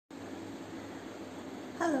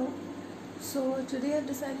Hello. So today I've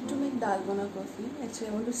decided to make Dalgona coffee. Actually,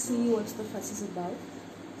 I want to see what the fuss is about.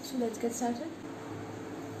 So let's get started.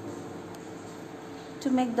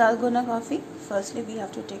 To make Dalgona coffee, firstly we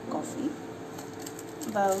have to take coffee,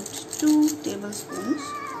 about 2 tablespoons.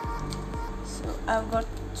 So I've got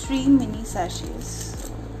 3 mini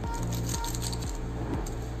sachets.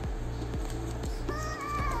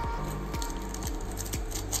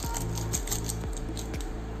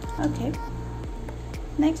 Okay.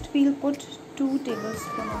 Next we'll put 2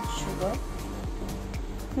 tablespoons of sugar.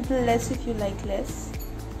 Little less if you like less.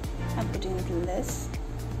 I'm putting a little less.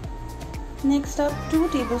 Next up 2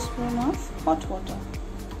 tablespoons of hot water.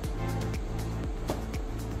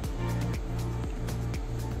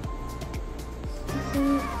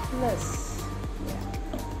 Little less. Yeah.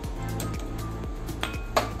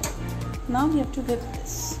 Now we have to whip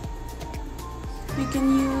this. You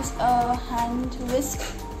can use a hand whisk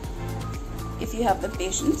if you have the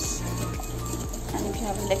patience, and if you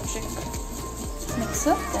have electric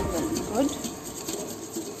mixer then will be good.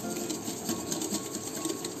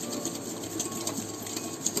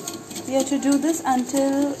 We have to do this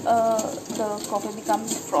until the coffee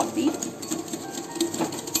becomes frothy.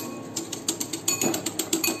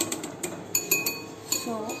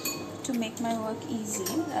 So to make my work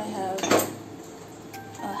easy, I have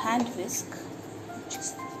a hand whisk.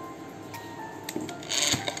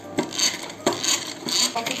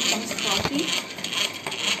 Coffee becomes frothy.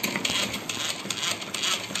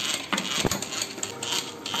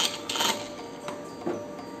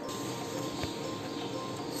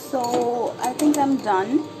 So I think I'm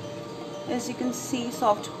done. As you can see,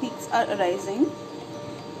 soft peaks are arising.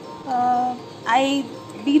 I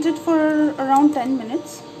beat it for around 10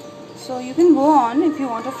 minutes. So you can go on if you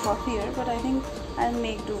want a frothier, but I think I'll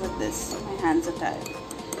make do with this. My hands are tired.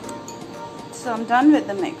 So I'm done with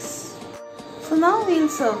the mix. So now we'll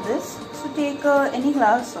serve this. So take any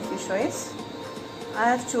glass of your choice. I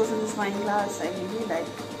have chosen this wine glass. I really like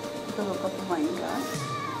the look of the wine glass.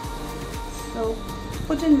 So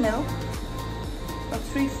put in milk, a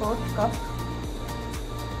 3/4 cup.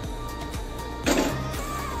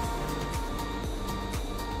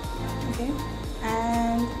 Okay,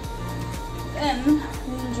 and then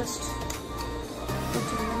we'll just put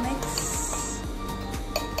in the mix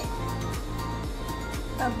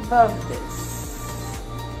above this.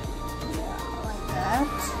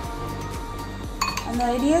 And the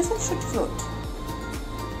idea is it should float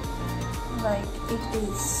like it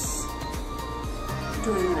is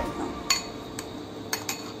doing right now.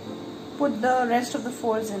 Put the rest of the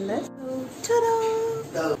folds in this.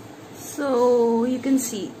 Ta-da! So you can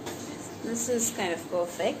see this is kind of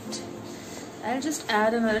perfect. I'll just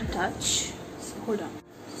add another touch. So hold on.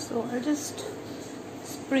 So I'll just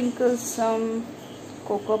sprinkle some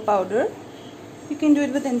cocoa powder. You can do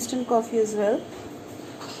it with instant coffee as well.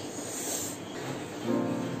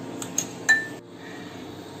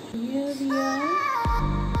 Here we are.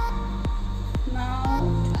 Now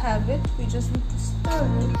to have it, we just need to stir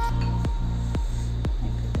it.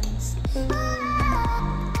 Like a tiny spoon.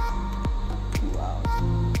 Wow.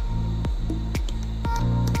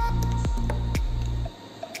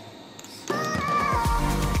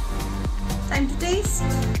 Time to taste.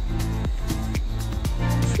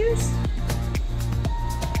 Cheers.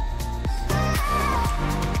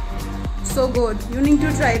 So good. You need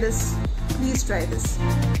to try this. Please try this.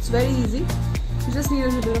 It's very easy. You just need a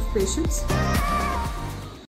little bit of patience.